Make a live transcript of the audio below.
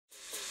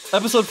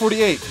Episode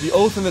 48, The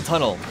Oath in the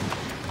Tunnel.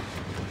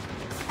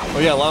 Oh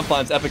yeah,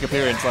 Lanfan's epic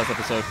appearance last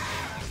episode.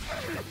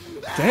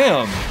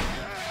 Damn!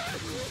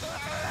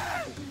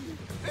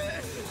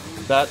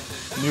 That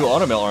new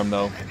automail arm,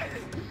 though.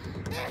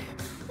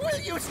 Will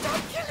you stop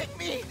killing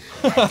me?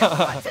 I don't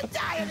want to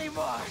die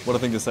anymore. What a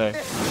thing to say.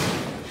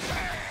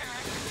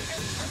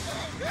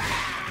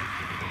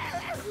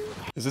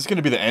 Is this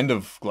gonna be the end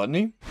of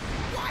Gluttony?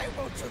 Why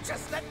won't you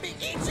just let me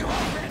eat you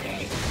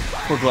already?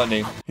 Poor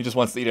Gluttony. He just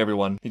wants to eat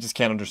everyone. He just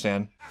can't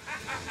understand.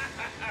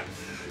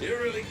 You're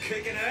really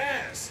kicking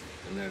ass.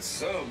 And that's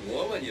some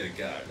woman you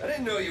got. I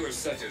didn't know you were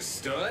such a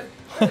stud.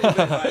 I've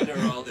been hiding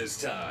her all this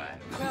time.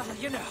 Well,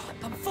 you know,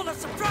 I'm full of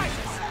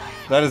surprises.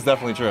 That is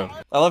definitely true.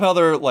 I love how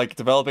they're like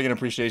developing an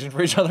appreciation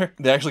for each other.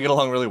 They actually get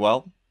along really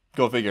well.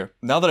 Go figure.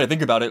 Now that I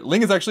think about it,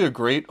 Ling is actually a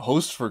great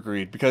host for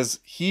Greed because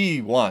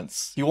he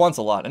wants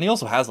a lot, and he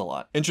also has a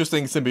lot.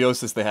 Interesting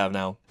symbiosis they have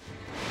now.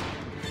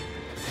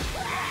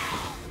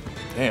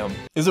 Damn.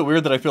 Is it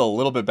weird that I feel a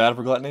little bit bad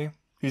for Gluttony?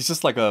 He's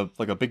just like a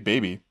big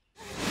baby.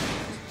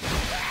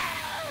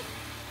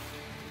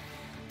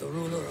 The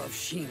ruler of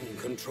Shin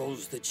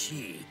controls the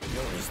Qi,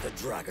 known as the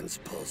Dragon's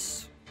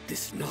Pulse.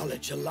 This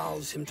knowledge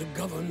allows him to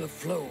govern the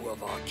flow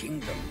of our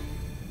kingdom.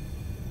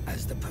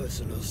 As the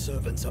personal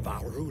servants of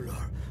our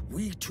ruler,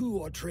 we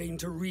too are trained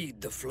to read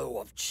the flow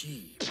of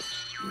Qi.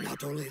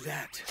 Not only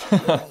that,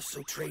 we're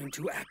also trained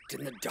to act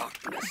in the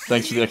darkness.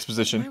 Thanks for the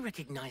exposition. I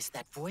recognize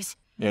that voice.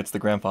 Yeah, it's the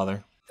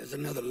grandfather. There's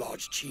another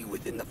large Qi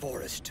within the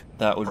forest.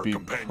 That would Her be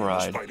companion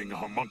Pride. is fighting a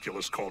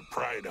homunculus called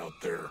Pride out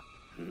there.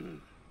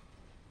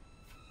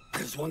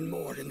 There's one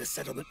more in the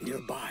settlement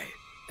nearby,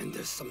 and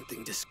there's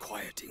something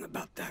disquieting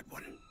about that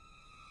one.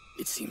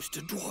 It seems to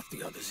dwarf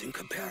the others in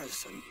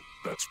comparison.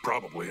 That's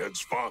probably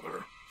Ed's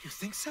father. You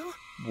think so?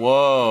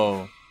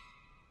 Whoa.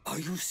 Are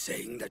you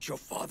saying that your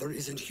father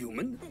isn't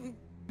human?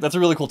 That's a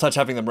really cool touch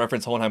having them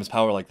reference Hohenheim's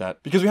power like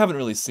that, because we haven't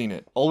really seen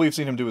it. All we've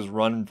seen him do is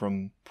run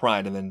from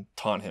Pride and then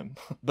taunt him.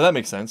 But that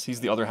makes sense. He's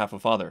the other half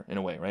of Father, in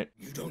a way, right?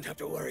 You don't have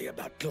to worry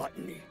about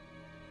Gluttony.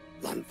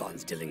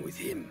 Lanfan's dealing with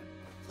him.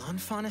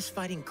 Lanfan is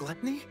fighting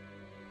Gluttony?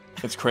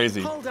 It's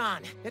crazy. Hold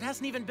on. It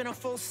hasn't even been a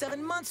full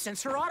 7 months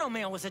since her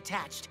automail was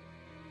attached.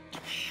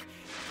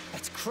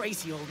 That's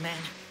crazy, old man.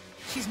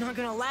 She's not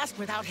gonna last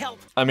without help.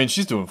 I mean,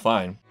 she's doing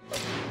fine.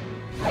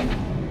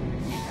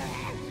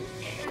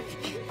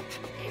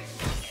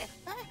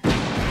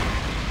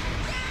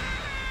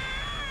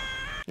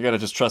 You gotta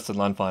just trust in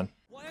Lanfan.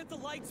 Why aren't the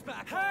lights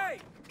back? Hey,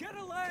 get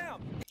a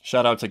lamp!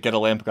 Shout out to Get a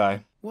Lamp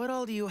guy. What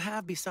all do you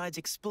have besides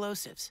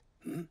explosives?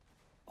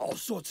 All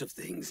sorts of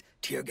things.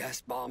 Tear gas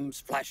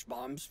bombs, flash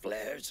bombs,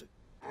 flares.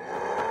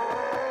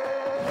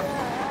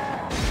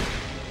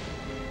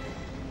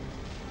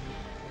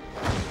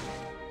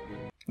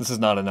 This is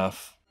not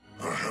enough.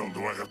 The hell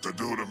do I have to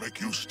do to make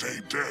you stay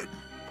dead?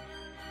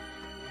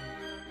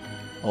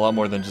 A lot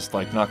more than just,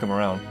 like, knock him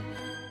around.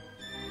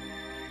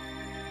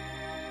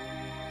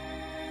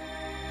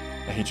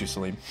 I hate you,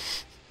 Salim.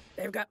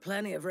 They've got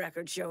plenty of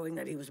records showing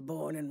that he was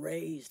born and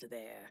raised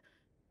there.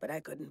 But I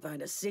couldn't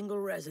find a single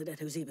resident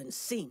who's even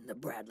seen the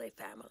Bradley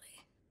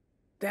family.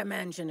 Their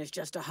mansion is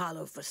just a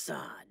hollow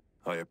facade.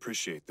 I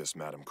appreciate this,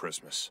 Madam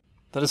Christmas.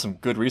 That is some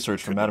good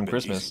research from Madam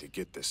Couldn't have been Christmas. easy to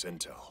get this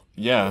intel.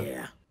 Yeah.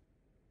 Yeah.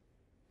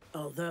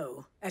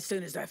 Although, as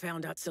soon as I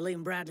found out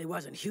Salim Bradley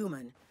wasn't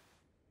human,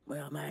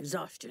 well, my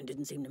exhaustion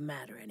didn't seem to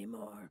matter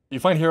anymore. You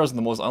find heroes in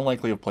the most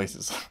unlikely of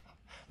places.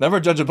 Never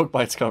judge a book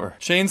by its cover.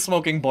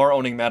 Chain-smoking,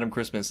 bar-owning Madam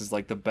Christmas is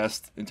like the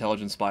best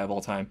intelligent spy of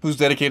all time, who's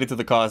dedicated to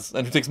the cause,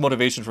 and who takes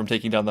motivation from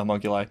taking down the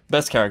homunculi.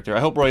 Best character.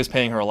 I hope Roy is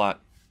paying her a lot.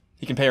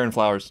 He can pay her in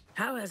flowers.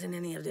 How hasn't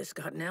any of this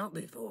gotten out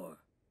before?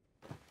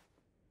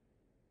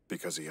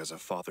 Because he has a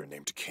father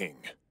named King,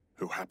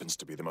 who happens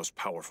to be the most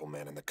powerful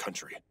man in the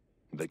country.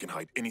 They can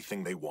hide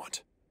anything they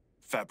want.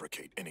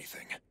 Fabricate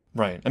anything.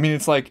 Right. I mean,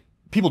 it's like,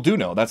 people do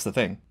know, that's the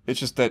thing. It's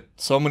just that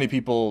so many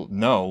people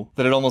know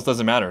that it almost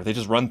doesn't matter. They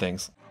just run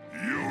things.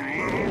 You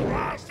little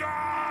bastard!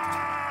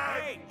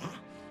 Hey!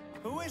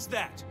 Who is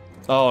that?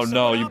 Oh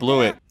no, you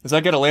blew it. Does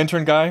that Get a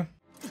Lantern guy?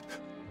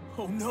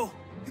 Oh no,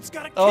 it's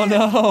got a kid! Oh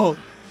no!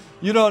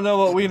 You don't know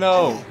what we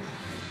know.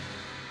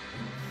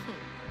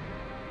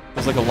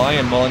 There's like a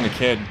lion mauling a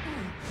kid.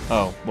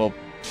 Oh, well.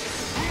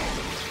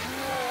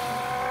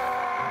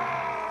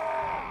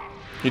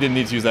 He didn't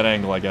need to use that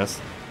angle, I guess.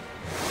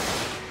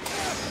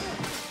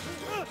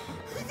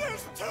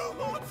 There's two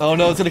more! Oh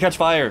no, it's gonna catch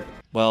fire!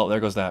 Well, there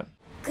goes that.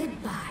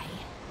 Goodbye,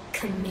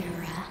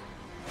 Chimera.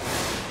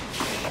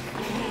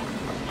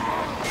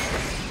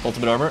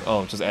 Ultimate armor?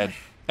 Oh, just Ed.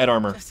 Ed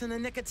armor. Just in the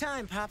nick of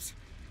time, Pops.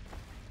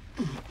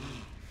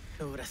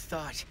 Who would have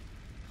thought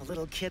a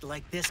little kid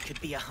like this could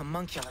be a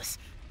homunculus?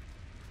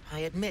 I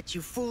admit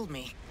you fooled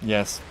me.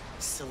 Yes.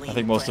 Salim I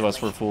think most of us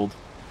Bradley. were fooled.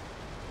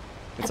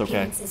 It's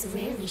okay. Appearances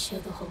rarely show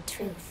the whole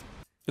truth.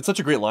 It's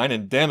such a great line,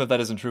 and damn if that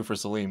isn't true for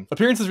Salim.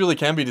 Appearances really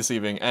can be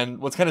deceiving, and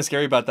what's kind of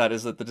scary about that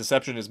is that the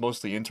deception is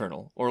mostly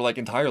internal, or like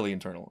entirely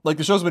internal. Like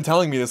the show's been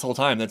telling me this whole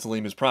time that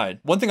Salim is Pride.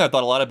 One thing I've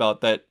thought a lot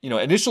about that, you know,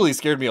 initially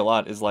scared me a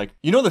lot is like,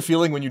 you know the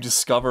feeling when you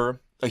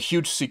discover a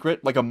huge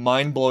secret, like a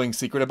mind-blowing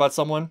secret about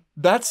someone,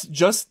 that's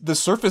just the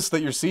surface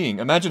that you're seeing.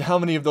 Imagine how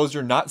many of those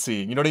you're not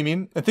seeing, you know what I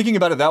mean? And thinking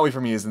about it that way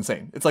for me is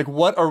insane. It's like,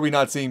 what are we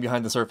not seeing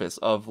behind the surface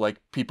of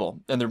like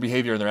people and their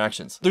behavior and their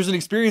actions? There's an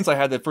experience I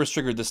had that first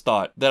triggered this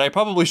thought that I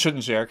probably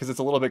shouldn't share because it's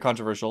a little bit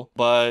controversial,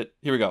 but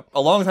here we go.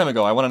 A long time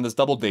ago, I went on this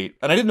double date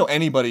and I didn't know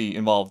anybody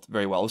involved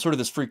very well. It was sort of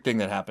this freak thing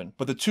that happened,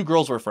 but the two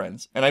girls were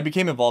friends and I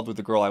became involved with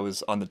the girl I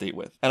was on the date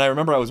with. And I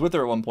remember I was with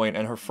her at one point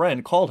and her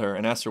friend called her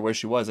and asked her where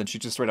she was and she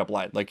just straight up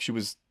lied. Like she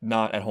was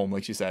not at home,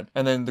 like she said.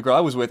 And then the girl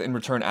I was with in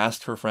return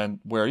asked her friend,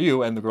 where are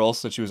you? And the girl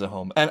said she was at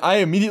home. And I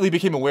immediately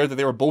became aware that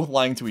they were both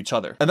lying to each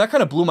other. And that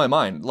kind of blew my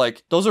mind.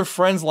 Like, those are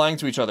friends lying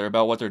to each other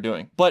about what they're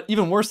doing. But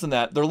even worse than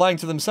that, they're lying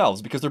to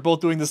themselves because they're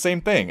both doing the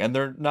same thing and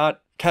they're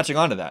not catching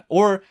on to that.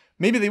 Or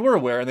maybe they were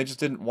aware and they just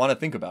didn't want to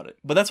think about it.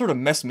 But that sort of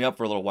messed me up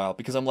for a little while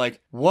because I'm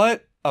like,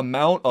 what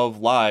amount of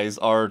lies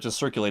are just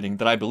circulating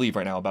that I believe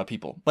right now about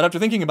people? But after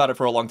thinking about it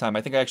for a long time,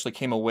 I think I actually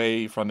came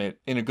away from it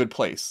in a good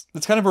place.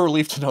 It's kind of a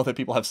relief to know that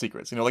people have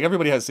secrets. You know, like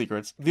everybody has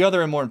secrets. The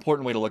other and more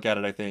important way to look at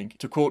it, I think,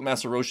 to quote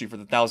Master Roshi for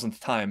the 1000th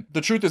time, the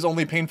truth is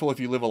only painful if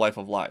you live a life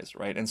of lies,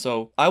 right? And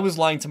so I was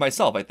lying to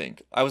myself, I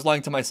think. I was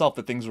lying to myself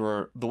that things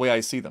were the way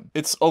I see them.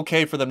 It's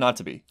okay for them not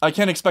to be. I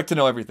can't expect to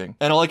know everything.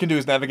 And all I can do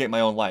is navigate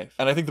my own life.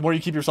 And I think the more you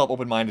keep yourself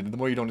open-minded and the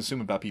more you don't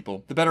assume about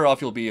people, the better off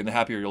you'll be and the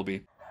happier you'll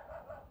be.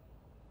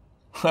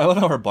 I love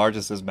how her bar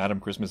just says Madam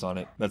Christmas on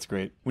it. That's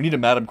great. We need a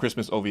Madam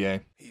Christmas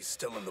OVA. He's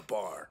still in the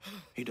bar.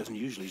 He doesn't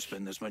usually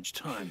spend this much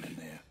time in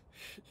there.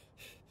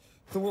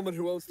 The woman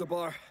who owns the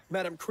bar,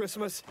 Madam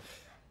Christmas,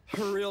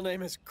 her real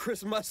name is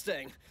Chris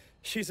Mustang.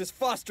 She's his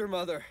foster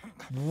mother.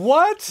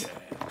 What?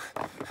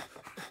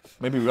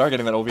 Maybe we are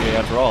getting that OVA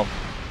after all.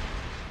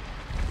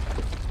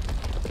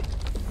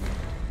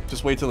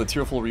 Just wait till a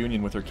tearful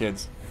reunion with her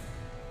kids.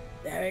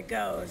 There it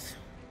goes.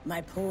 My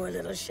poor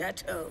little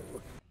chateau.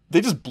 They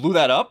just blew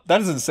that up?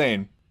 That is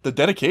insane. The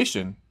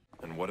dedication.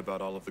 And what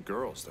about all of the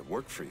girls that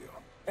work for you?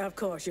 Of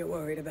course you're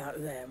worried about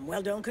them.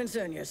 Well, don't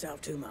concern yourself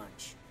too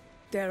much.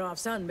 They're off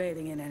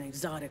sunbathing in an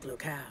exotic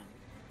locale,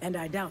 and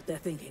I doubt they're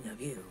thinking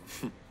of you.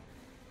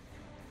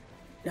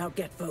 Now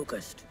get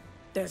focused.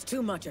 There's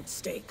too much at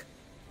stake.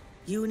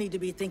 You need to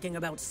be thinking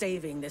about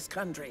saving this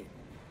country.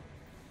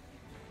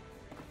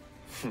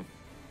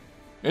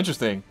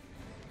 Interesting.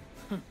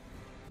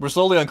 We're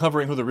slowly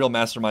uncovering who the real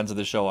masterminds of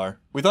this show are.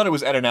 We thought it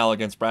was Ed and Al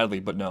against Bradley,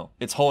 but no.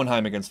 It's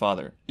Hohenheim against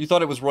Father. You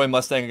thought it was Roy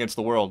Mustang against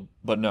the world,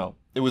 but no.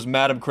 It was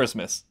Madam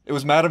Christmas. It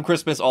was Madam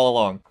Christmas all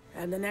along.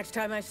 And the next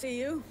time I see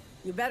you,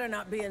 you better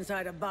not be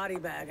inside a body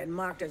bag and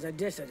marked as a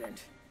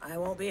dissident. I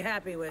won't be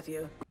happy with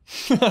you.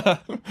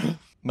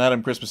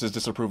 Madam Christmas's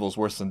disapproval is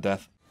worse than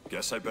death.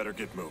 Guess I better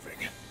get moving.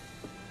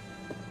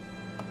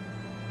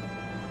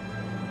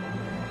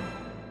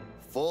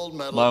 Full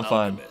Metal I'm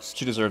fine. Alchemist.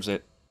 She deserves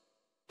it.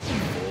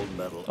 Full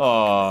Metal Aw,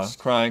 Alchemist.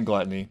 crying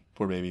gluttony.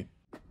 Poor baby.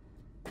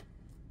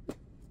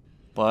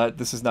 But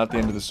this is not the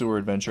end of the sewer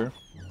adventure.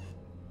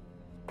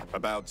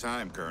 About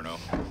time, Colonel.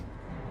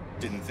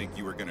 Didn't think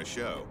you were gonna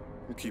show.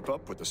 Keep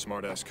up with the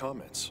smart-ass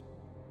comments.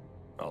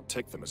 I'll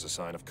take them as a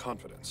sign of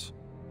confidence.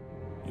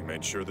 You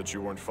made sure that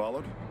you weren't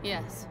followed?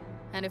 Yes.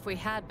 And if we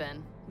had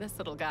been, this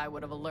little guy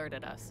would have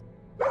alerted us.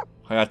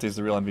 Hayate is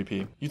the real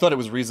MVP. You thought it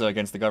was Riza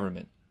against the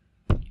government.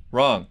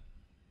 Wrong.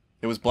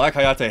 It was Black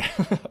Hayate.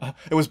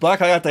 It was Black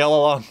Hayate all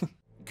along.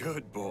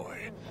 Good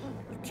boy.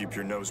 You keep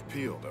your nose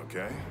peeled,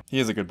 okay? He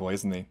is a good boy,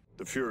 isn't he?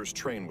 The Fuhrer's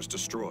train was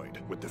destroyed,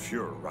 with the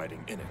Fuhrer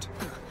riding in it.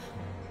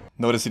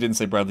 Notice he didn't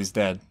say Bradley's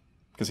dead,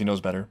 because he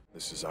knows better.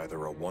 This is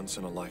either a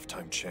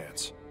once-in-a-lifetime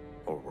chance,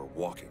 or we're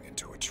walking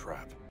into a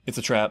trap. It's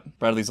a trap.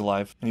 Bradley's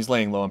alive, and he's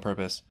laying low on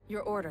purpose.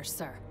 Your orders,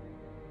 sir.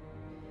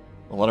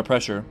 A lot of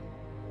pressure.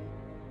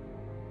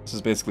 This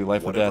is basically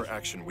life or death. Whatever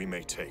action we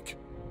may take,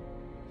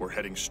 we're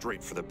heading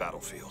straight for the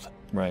battlefield.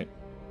 Right.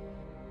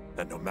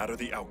 And no matter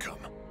the outcome,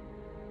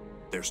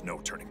 there's no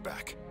turning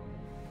back.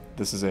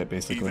 This is it,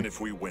 basically. Even if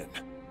we win,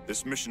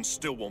 this mission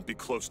still won't be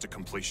close to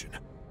completion.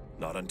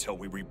 Not until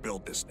we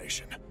rebuild this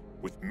nation.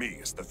 With me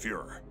as the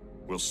Fuhrer,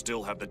 we'll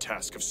still have the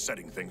task of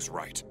setting things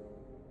right.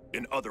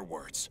 In other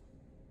words,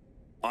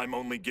 I'm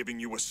only giving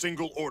you a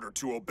single order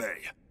to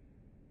obey.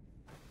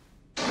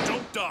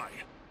 Don't die!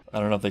 I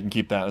don't know if they can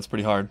keep that. That's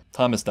pretty hard.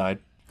 Thomas died.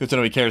 Good to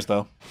know he cares,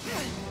 though.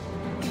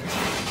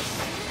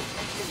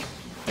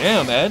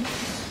 Damn, Ed.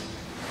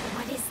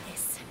 What is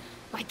this?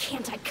 Why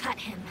can't I cut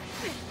him?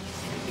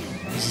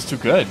 This is too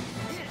good.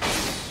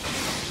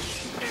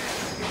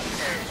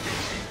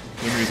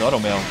 Winry's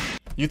automail.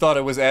 You thought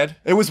it was Ed?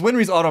 It was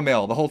Winry's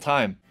automail the whole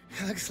time.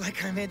 Looks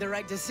like I made the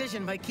right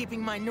decision by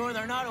keeping my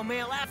northern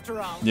automail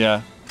after all.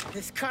 Yeah.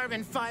 This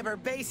carbon fiber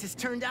base has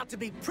turned out to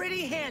be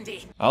pretty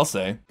handy. I'll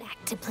say. Back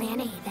to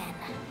plan A, then.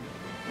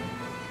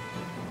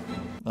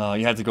 Oh,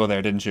 you had to go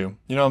there, didn't you?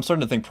 You know, I'm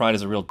starting to think Pride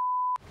is a real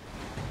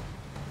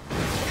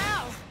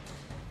Ow!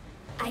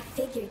 I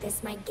figured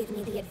this might give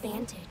me the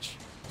advantage.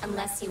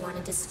 Unless you want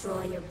to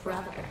destroy your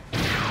brother.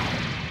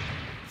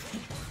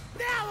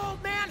 Now,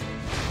 old man!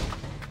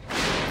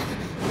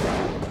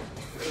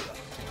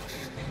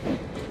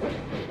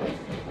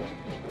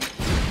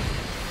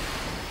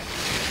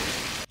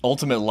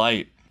 Ultimate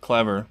light.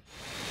 Clever.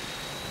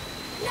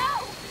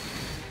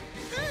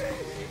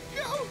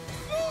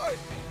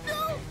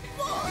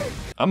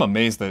 I'm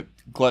amazed that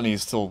Gluttony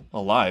is still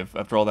alive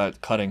after all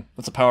that cutting.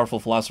 That's a powerful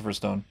Philosopher's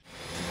Stone.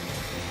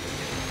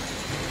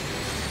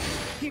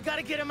 You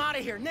gotta get him out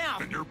of here now!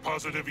 And you're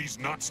positive he's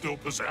not still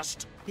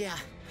possessed? Yeah,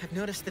 I've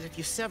noticed that if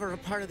you sever a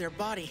part of their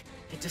body,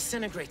 it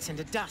disintegrates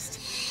into dust.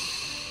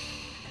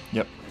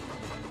 Yep.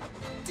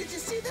 Did you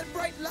see that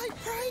bright light,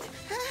 Pride?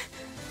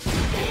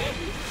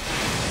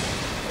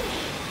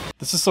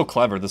 This is so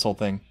clever, this whole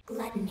thing.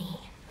 Gluttony.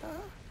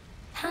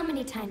 How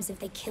many times have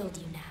they killed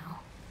you now?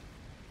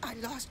 I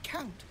lost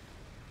count.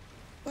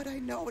 But I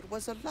know it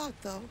was a lot,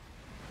 though.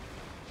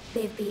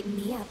 They've beaten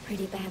me up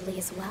pretty badly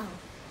as well.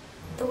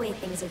 The way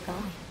things are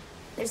going,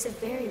 there's a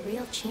very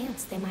real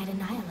chance they might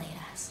annihilate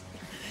us.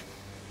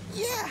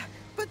 Yeah,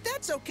 but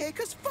that's okay,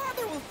 because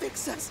Father will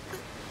fix us.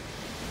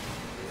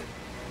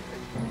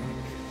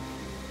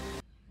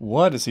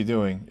 What is he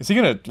doing? Is he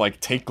gonna, like,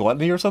 take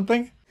Gluttony or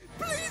something?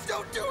 Please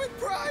don't do it,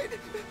 Pride!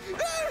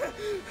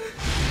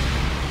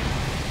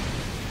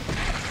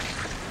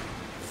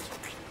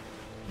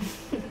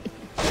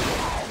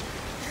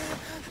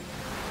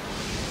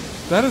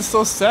 That is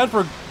so sad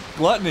for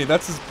Gluttony.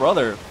 That's his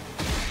brother.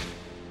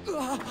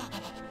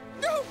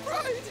 No,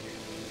 Pride!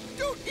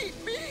 Don't eat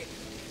me!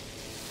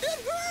 It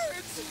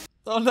hurts!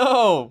 Oh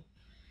no!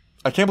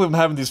 I can't believe I'm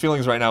having these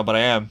feelings right now, but I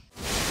am.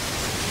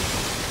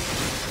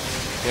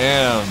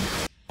 Damn.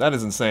 That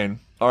is insane.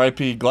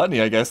 R.I.P.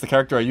 Gluttony, I guess, the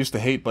character I used to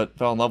hate but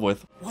fell in love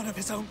with. One of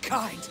his own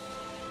kind.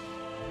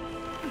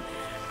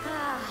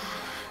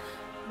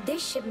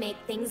 This should make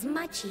things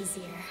much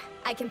easier.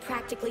 I can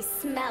practically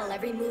smell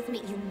every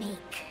movement you make.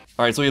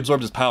 Alright, so he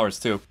absorbed his powers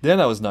too. Damn,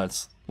 that was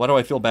nuts. Why do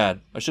I feel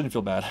bad? I shouldn't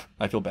feel bad.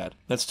 I feel bad.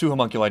 That's 2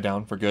 homunculi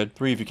down for good.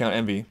 3 if you count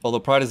envy. Although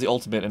Pride is the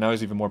ultimate and now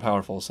he's even more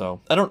powerful,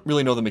 so... I don't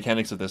really know the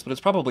mechanics of this, but it's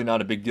probably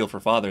not a big deal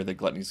for Father that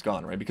Gluttony's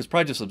gone, right? Because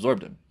Pride just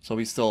absorbed him. So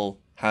he still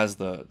has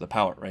the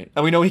power, right?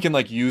 And we know he can,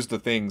 like, use the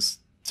things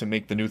to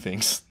make the new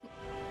things.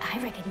 I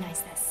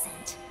recognize that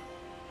scent.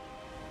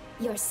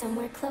 You're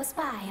somewhere close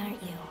by,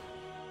 aren't you?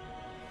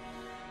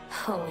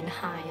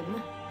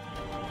 Hohenheim.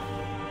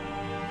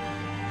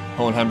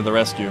 Hohenheim to the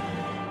rescue.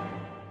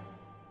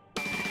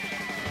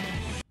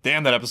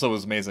 Damn, that episode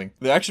was amazing.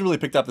 They actually really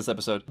picked up this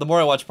episode. The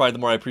more I watch Pride, the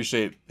more I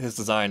appreciate his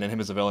design and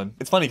him as a villain.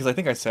 It's funny because I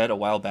think I said a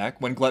while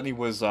back when Gluttony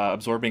was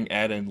absorbing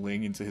Ed and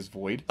Ling into his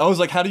void, I was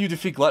like, how do you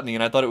defeat Gluttony?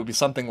 And I thought it would be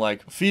something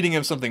like feeding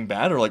him something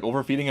bad or like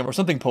overfeeding him or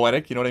something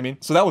poetic, you know what I mean?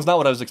 So that was not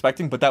what I was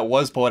expecting, but that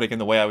was poetic in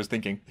the way I was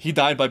thinking. He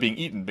died by being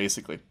eaten,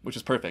 basically, which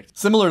is perfect.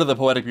 Similar to the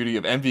poetic beauty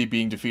of Envy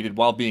being defeated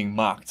while being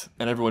mocked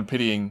and everyone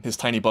pitying his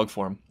tiny bug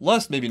form.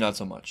 Lust, maybe not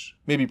so much.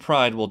 Maybe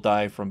Pride will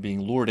die from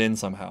being lured in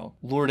somehow.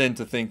 Lured in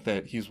to think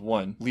that he's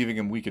won, leaving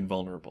him weak and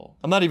vulnerable.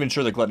 I'm not even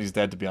sure that Gluttony's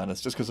dead, to be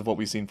honest, just because of what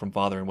we've seen from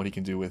Father and what he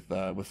can do with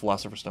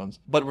Philosopher Stones.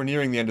 But we're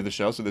nearing the end of the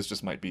show, so this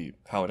just might be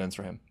how it ends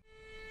for him.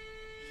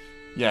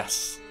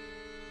 Yes.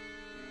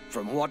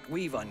 From what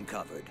we've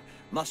uncovered,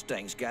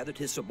 Mustang's gathered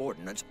his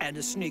subordinates and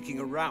is sneaking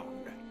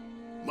around.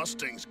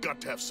 Mustang's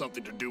got to have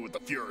something to do with the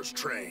Fuhrer's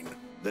train.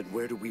 Then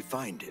where do we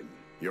find him?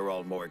 You're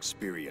all more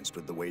experienced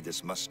with the way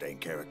this Mustang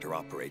character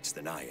operates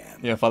than I am.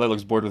 Yeah, Father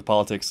looks bored with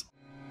politics.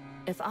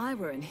 If I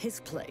were in his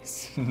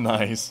place...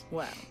 Nice.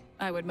 Well,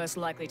 I would most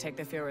likely take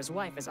the Fuhrer's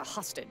wife as a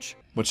hostage.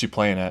 What's she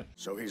playing at?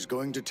 So he's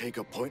going to take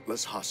a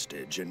pointless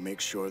hostage and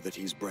make sure that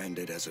he's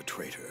branded as a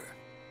traitor.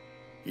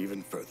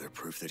 Even further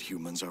proof that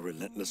humans are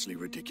relentlessly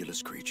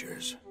ridiculous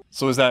creatures.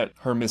 So is that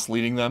her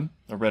misleading them?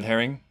 A red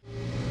herring?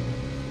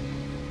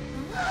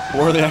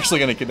 Or are they actually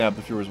going to kidnap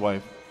the Fuhrer's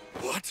wife?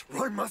 What?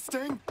 Roy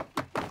Mustang?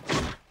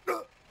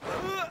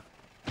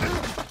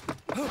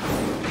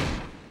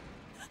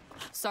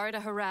 Sorry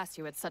to harass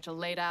you at such a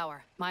late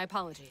hour. My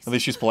apologies. At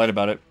least she's polite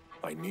about it.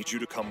 I need you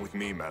to come with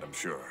me, Madam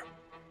Fuhrer.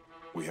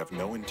 We have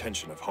no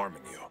intention of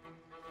harming you.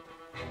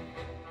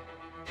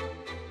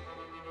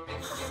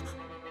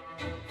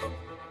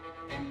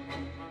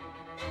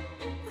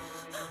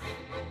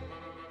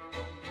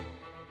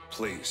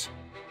 Please,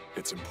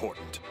 it's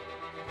important.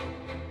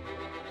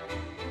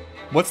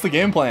 What's the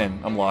game plan?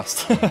 I'm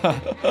lost.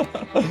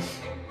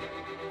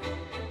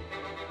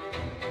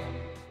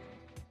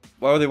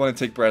 Why would they want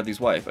to take Bradley's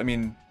wife? I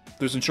mean,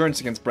 there's insurance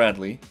against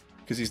Bradley,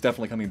 because he's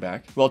definitely coming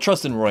back. Well,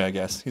 trust in Roy, I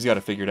guess. He's got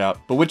it figured out.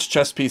 But which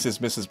chess piece is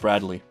Mrs.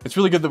 Bradley? It's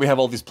really good that we have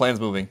all these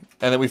plans moving,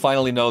 and that we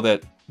finally know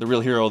that the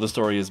real hero of the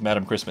story is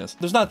Madam Christmas.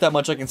 There's not that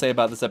much I can say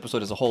about this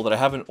episode as a whole that I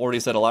haven't already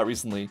said a lot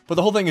recently, but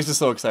the whole thing is just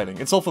so exciting.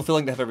 It's so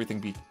fulfilling to have everything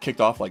be kicked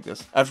off like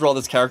this. After all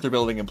this character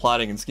building and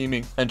plotting and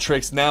scheming and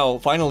tricks, now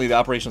finally the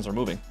operations are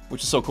moving,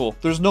 which is so cool.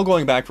 There's no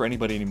going back for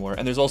anybody anymore,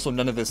 and there's also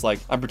none of this like,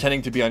 I'm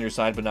pretending to be on your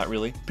side but not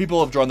really. People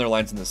have drawn their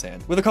lines in the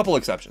sand, with a couple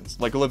exceptions.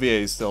 Like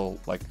Olivier is still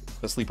like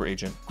a sleeper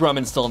agent.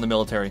 Grumman's still in the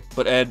military,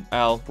 but Ed,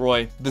 Al,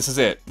 Roy, this is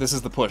it. This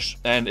is the push,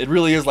 and it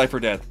really is life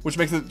or death, which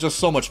makes it just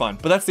so much fun.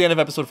 But that's the end of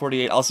episode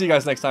 48. I'll see you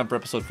guys next time for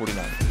episode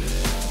 49.